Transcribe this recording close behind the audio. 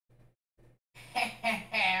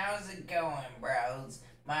how's it going, bros?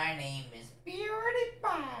 My name is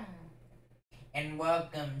PewDiePie, and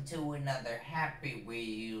welcome to another Happy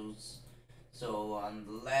Wheels. So on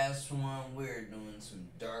the last one, we're doing some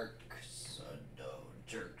jerk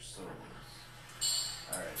souls.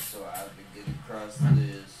 Alright, so I have to get across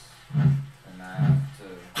this, and I have to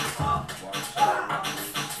watch out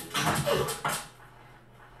with this shit.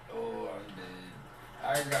 Oh, I'm dead. I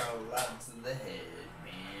got a lot to the head,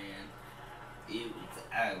 man. It was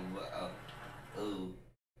oh.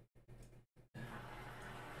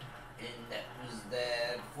 And that was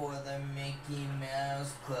that for the Mickey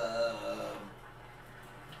Mouse Club.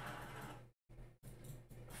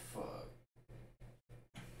 Fuck.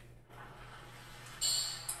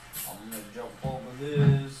 I'm gonna jump over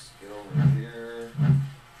this, get over here.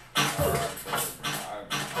 I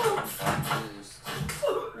this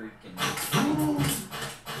freaking.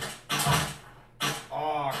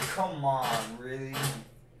 Oh, come on, really?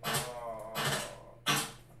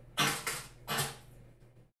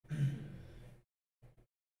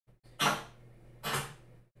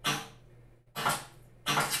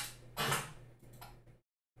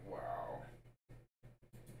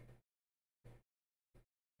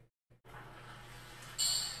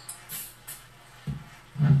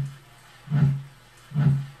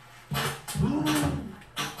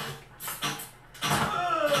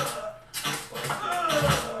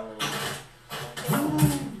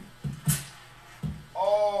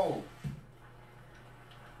 Oh!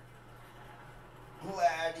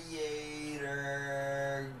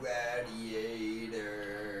 Gladiator, Gladiator,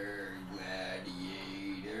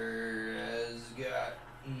 Gladiator has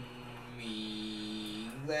gotten me.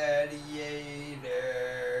 Gladiator,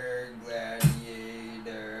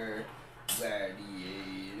 Gladiator,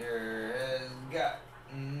 Gladiator has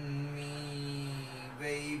gotten me.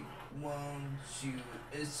 Babe, won't you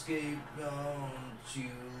escape? Don't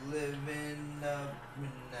you living up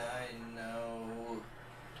and I know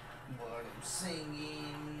what I'm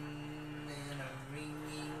singing